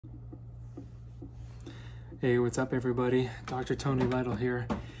Hey, what's up everybody? Dr. Tony Lytle here.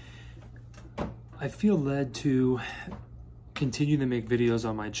 I feel led to continue to make videos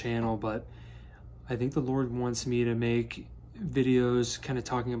on my channel, but I think the Lord wants me to make videos kind of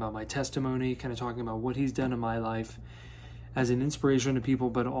talking about my testimony, kind of talking about what He's done in my life as an inspiration to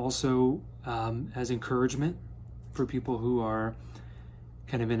people, but also as encouragement for people who are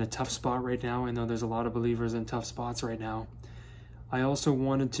kind of in a tough spot right now. I know there's a lot of believers in tough spots right now. I also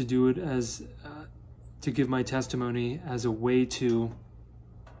wanted to do it as to give my testimony as a way to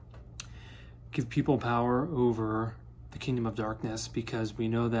give people power over the kingdom of darkness, because we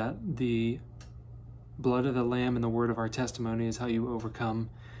know that the blood of the Lamb and the word of our testimony is how you overcome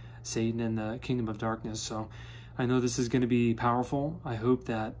Satan and the kingdom of darkness. So I know this is going to be powerful. I hope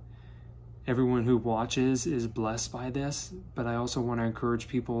that everyone who watches is blessed by this, but I also want to encourage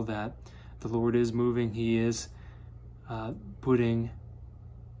people that the Lord is moving. He is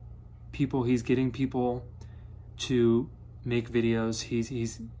He's getting people to make videos.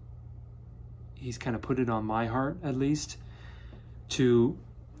 He's kind of put it on my heart, at least, to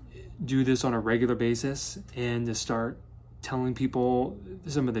do this on a regular basis and to start telling people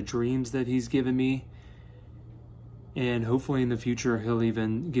some of the dreams that He's given me. And hopefully in the future, He'll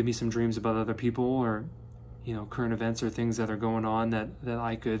even give me some dreams about other people, or, you know, current events or things that are going on that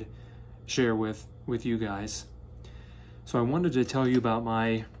I could share with you guys. So I wanted to tell you about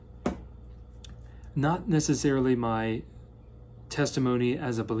not necessarily my testimony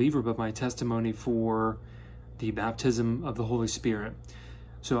as a believer, but my testimony for the baptism of the Holy Spirit.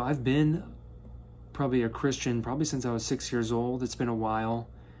 So I've been probably a Christian probably since I was 6 years old. It's been a while.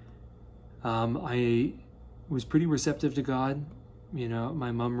 I was pretty receptive to God. You know,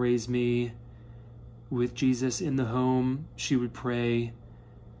 my mom raised me with Jesus in the home. She would pray.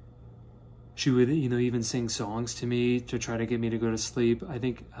 She would, even sing songs to me to try to get me to go to sleep. I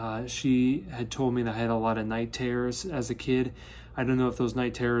think she had told me that I had a lot of night terrors as a kid. I don't know if those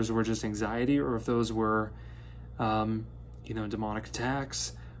night terrors were just anxiety, or if those were, demonic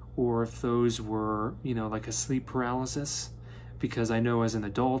attacks, or if those were, like a sleep paralysis. Because I know as an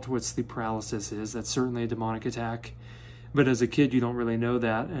adult what sleep paralysis is. That's certainly a demonic attack. But as a kid, you don't really know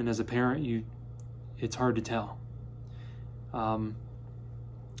that. And as a parent, it's hard to tell.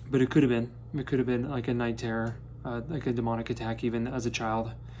 But it could have been. It could have been like a night terror, like a demonic attack even as a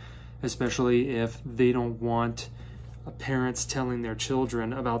child, especially if they don't want parents telling their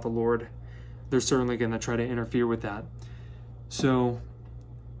children about the Lord. They're certainly going to try to interfere with that. So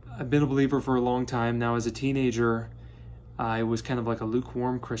I've been a believer for a long time. Now as a teenager, I was kind of like a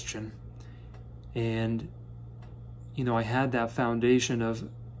lukewarm Christian. And, I had that foundation of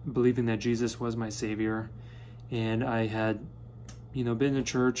believing that Jesus was my Savior. And I had, been to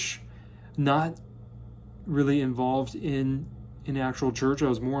church, not really involved in actual church. I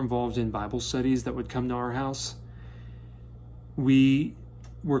was more involved in Bible studies that would come to our house. We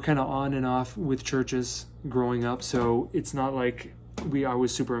were kind of on and off with churches growing up, so it's not like I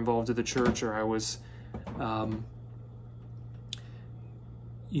was super involved in the church, or I was, like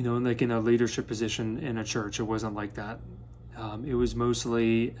in a leadership position in a church. It wasn't like that. It was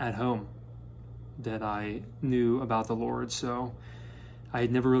mostly at home that I knew about the Lord. So I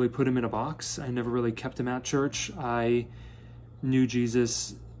had never really put Him in a box. I never really kept Him at church. I knew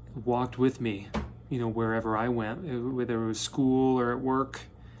Jesus walked with me, wherever I went, whether it was school or at work.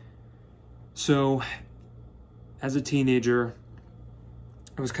 So as a teenager,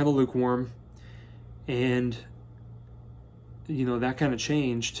 I was kind of lukewarm, and, that kind of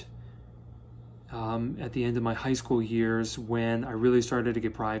changed at the end of my high school years, when I really started to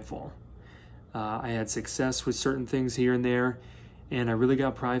get prideful. I had success with certain things here and there, and I really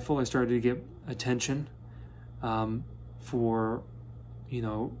got prideful. I started to get attention for,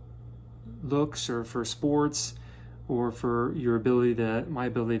 looks, or for sports, or for my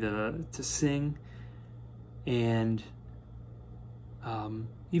ability to sing, and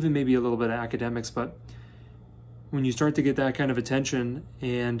even maybe a little bit of academics. But when you start to get that kind of attention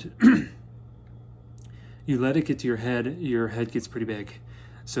and you let it get to your head gets pretty big.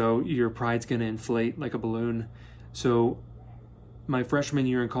 So your pride's going to inflate like a balloon. So my freshman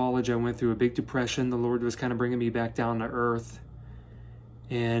year in college, I went through a big depression. The Lord was kind of bringing me back down to earth.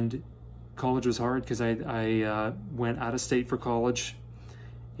 And college was hard because I went out of state for college,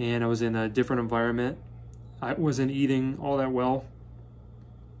 and I was in a different environment. I wasn't eating all that well.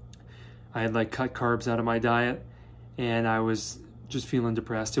 I had cut carbs out of my diet, and I was just feeling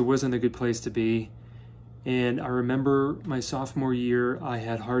depressed. It wasn't a good place to be. And I remember my sophomore year, I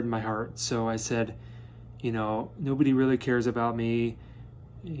had hardened my heart. So I said, nobody really cares about me,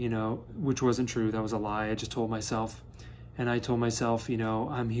 which wasn't true. That was a lie. I just told myself. And I told myself,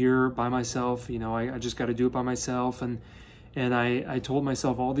 I'm here by myself, I just got to do it by myself. And I told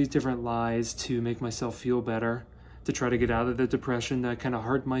myself all these different lies to make myself feel better, to try to get out of the depression, to kind of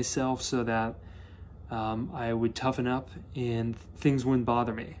hurt myself so that I would toughen up and things wouldn't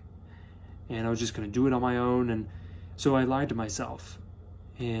bother me. And I was just going to do it on my own. And so I lied to myself.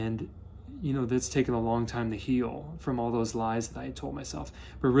 And, that's taken a long time to heal from all those lies that I had told myself.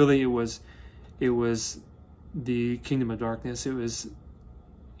 But really it was the kingdom of darkness. It was,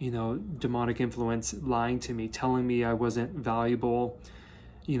 demonic influence lying to me, telling me I wasn't valuable,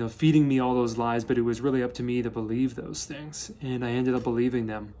 feeding me all those lies, but it was really up to me to believe those things. And I ended up believing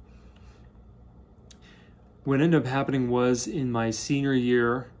them. What ended up happening was in my senior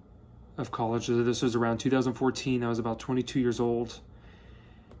year of college, so this was around 2014, I was about 22 years old.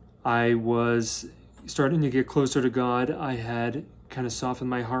 I was starting to get closer to God. I had kind of softened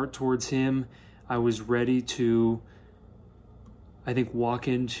my heart towards him. I was ready to, I think, walk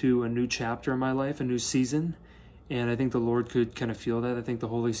into a new chapter in my life, a new season. And I think the Lord could kind of feel that. I think the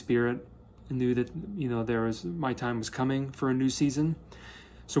Holy Spirit knew that, my time was coming for a new season.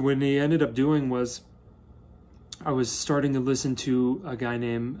 So what he ended up doing was I was starting to listen to a guy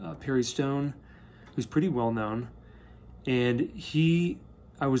named Perry Stone, who's pretty well known. And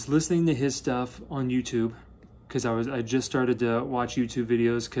I was listening to his stuff on YouTube because I just started to watch YouTube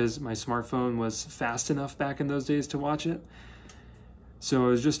videos because my smartphone was fast enough back in those days to watch it. So I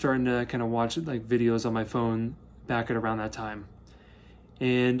was just starting to kind of watch like videos on my phone back at around that time.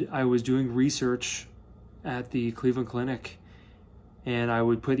 And I was doing research at the Cleveland Clinic, and I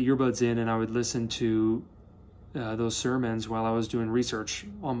would put earbuds in and I would listen to those sermons while I was doing research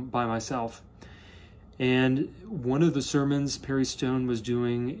by myself. And one of the sermons, Perry Stone was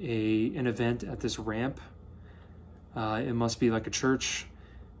doing an event at this ramp. It must be like a church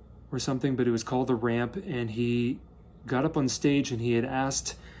or something, but it was called The Ramp. And he got up on stage and he had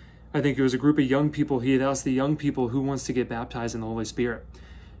asked, I think it was a group of young people, he had asked the young people who wants to get baptized in the Holy Spirit.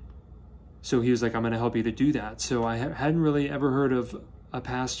 So he was like, I'm going to help you to do that. So I hadn't really ever heard of a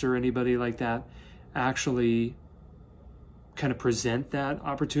pastor or anybody like that actually kind of present that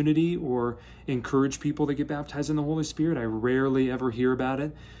opportunity or encourage people to get baptized in the Holy Spirit. I rarely ever hear about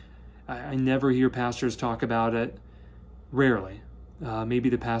it. I never hear pastors talk about it. Rarely. Maybe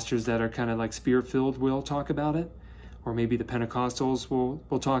the pastors that are kind of like spirit-filled will talk about it, or maybe the Pentecostals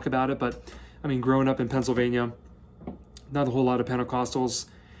will talk about it. But I mean, growing up in Pennsylvania, not a whole lot of Pentecostals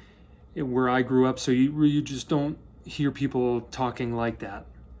where I grew up, so you just don't hear people talking like that.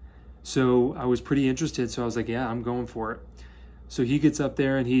 So I was pretty interested, so I was like, yeah, I'm going for it. So he gets up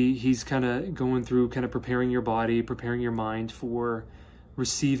there and he's kind of going through kind of preparing your body, preparing your mind for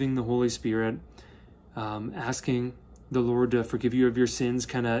receiving the Holy Spirit, asking the Lord to forgive you of your sins,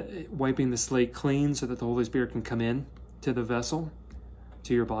 kind of wiping the slate clean so that the Holy Spirit can come in to the vessel,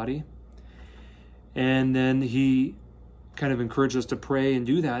 to your body. And then he kind of encouraged us to pray and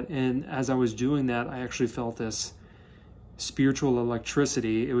do that. And as I was doing that, I actually felt this spiritual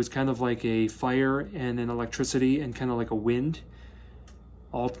electricity. It was kind of like a fire and an electricity and kind of like a wind,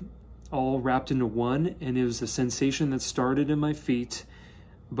 all wrapped into one. And it was a sensation that started in my feet,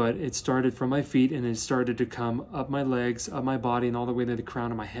 but it started from my feet and it started to come up my legs, up my body, and all the way to the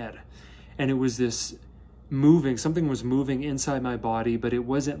crown of my head. And it was this moving, something was moving inside my body, but it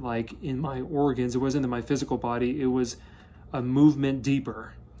wasn't like in my organs, it wasn't in my physical body, it was a movement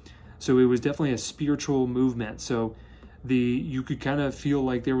deeper. So it was definitely a spiritual movement. So you could kind of feel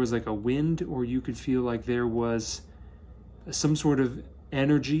like there was like a wind, or you could feel like there was some sort of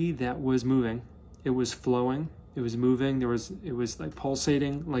energy that was moving. It was flowing, it was moving, it was like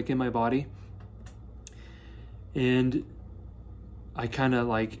pulsating like in my body. And I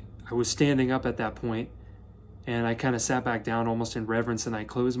was standing up at that point, and I kind of sat back down almost in reverence, and I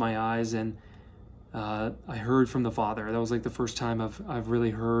closed my eyes, and I heard from the Father. That was like the first time I've really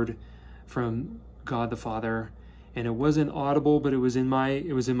heard from God the Father. And it wasn't audible, but it was in my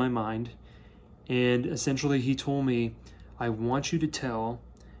mind. And essentially he told me, I want you to tell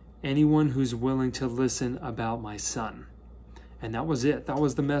anyone who's willing to listen about my son. And that was it. That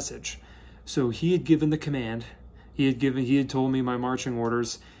was the message. So he had given the command. He had told me my marching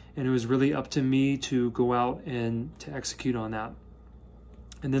orders, and it was really up to me to go out and to execute on that.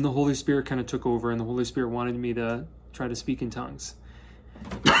 And then the Holy Spirit kind of took over, and the Holy Spirit wanted me to try to speak in tongues.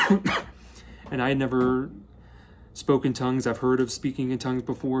 And I had never spoke in tongues. I've heard of speaking in tongues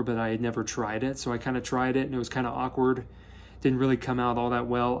before, but I had never tried it. So I kind of tried it, and it was kind of awkward. Didn't really come out all that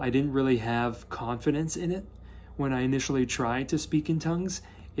well. I didn't really have confidence in it when I initially tried to speak in tongues.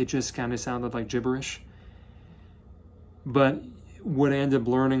 It just kind of sounded like gibberish. But what I ended up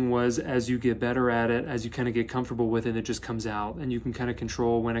learning was, as you get better at it, as you kind of get comfortable with it, it just comes out, and you can kind of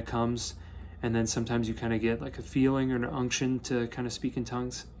control when it comes. And then sometimes you kind of get like a feeling or an unction to kind of speak in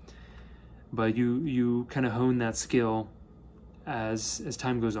tongues. But you kind of hone that skill as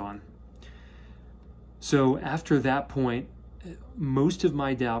time goes on. So after that point, most of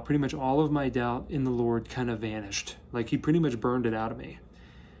my doubt, pretty much all of my doubt in the Lord kind of vanished. Like he pretty much burned it out of me.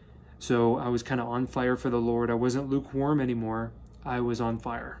 So I was kind of on fire for the Lord. I wasn't lukewarm anymore. I was on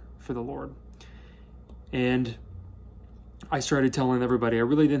fire for the Lord. And I started telling everybody, I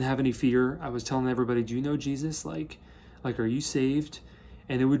really didn't have any fear. I was telling everybody, do you know Jesus? Like, are you saved?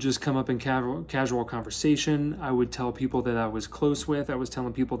 And it would just come up in casual conversation. I would tell people that I was close with. I was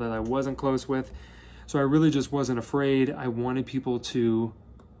telling people that I wasn't close with. So I really just wasn't afraid. I wanted people to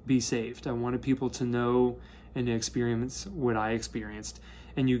be saved. I wanted people to know and experience what I experienced.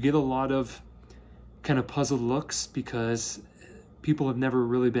 And you get a lot of kind of puzzled looks because people have never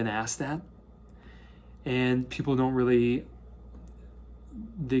really been asked that. And people don't really,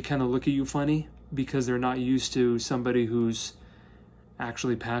 they kind of look at you funny because they're not used to somebody who's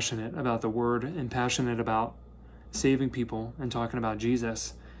actually passionate about the word and passionate about saving people and talking about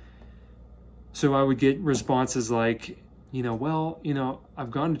Jesus. So I would get responses like, well,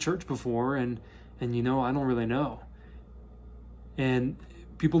 I've gone to church before and I don't really know. And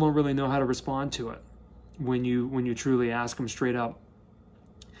people don't really know how to respond to it when you truly ask them straight up.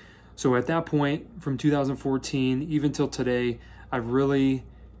 So at that point, from 2014, even till today, I've really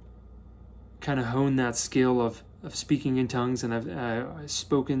kind of honed that skill of speaking in tongues, and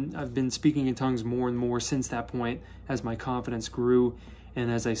I've been speaking in tongues more and more since that point as my confidence grew,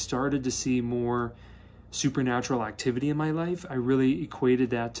 and as I started to see more supernatural activity in my life, I really equated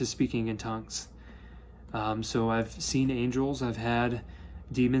that to speaking in tongues. So I've seen angels, I've had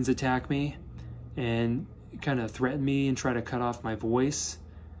demons attack me and kind of threaten me and try to cut off my voice.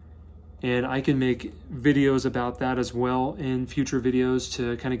 And I can make videos about that as well in future videos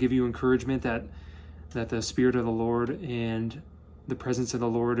to kind of give you encouragement that the Spirit of the Lord and the presence of the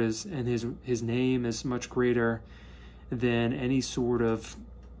Lord is, and his name is much greater than any sort of,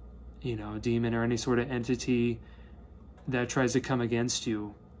 demon or any sort of entity that tries to come against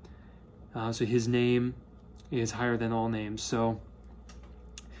you. So his name is higher than all names. So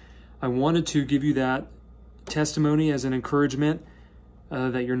I wanted to give you that testimony as an encouragement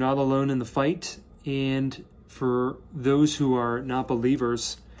that you're not alone in the fight. And for those who are not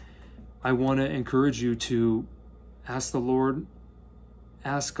believers, I want to encourage you to ask the Lord,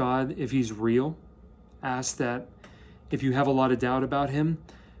 ask God if he's real. Ask that if you have a lot of doubt about him,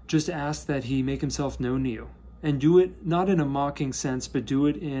 just ask that he make himself known to you. And do it not in a mocking sense, but do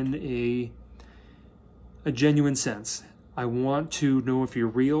it in a genuine sense. I want to know if you're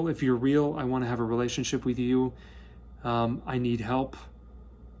real. If you're real, I want to have a relationship with you. I need help.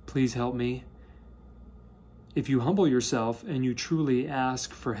 Please help me. If you humble yourself and you truly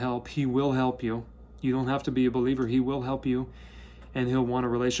ask for help, he will help you. You don't have to be a believer. He will help you, and he'll want a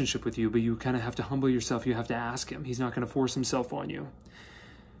relationship with you, but you kind of have to humble yourself. You have to ask him. He's not going to force himself on you.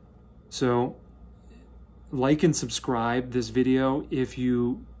 So like and subscribe this video if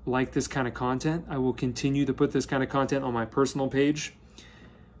you like this kind of content. I will continue to put this kind of content on my personal page,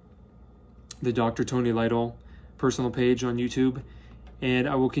 the Dr. Tony Lytle personal page on YouTube, and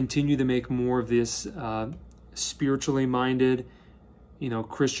I will continue to make more of this spiritually minded,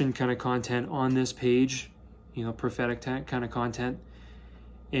 Christian kind of content on this page, prophetic kind of content.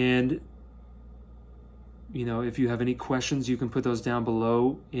 And if you have any questions, you can put those down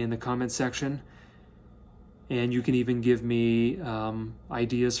below in the comment section. And you can even give me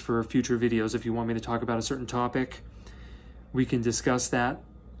ideas for future videos. If you want me to talk about a certain topic, we can discuss that.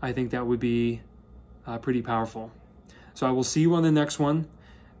 I think that would be pretty powerful. So I will see you on the next one.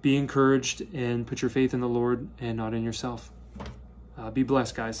 Be encouraged and put your faith in the Lord and not in yourself. Be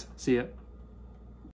blessed, guys. See ya.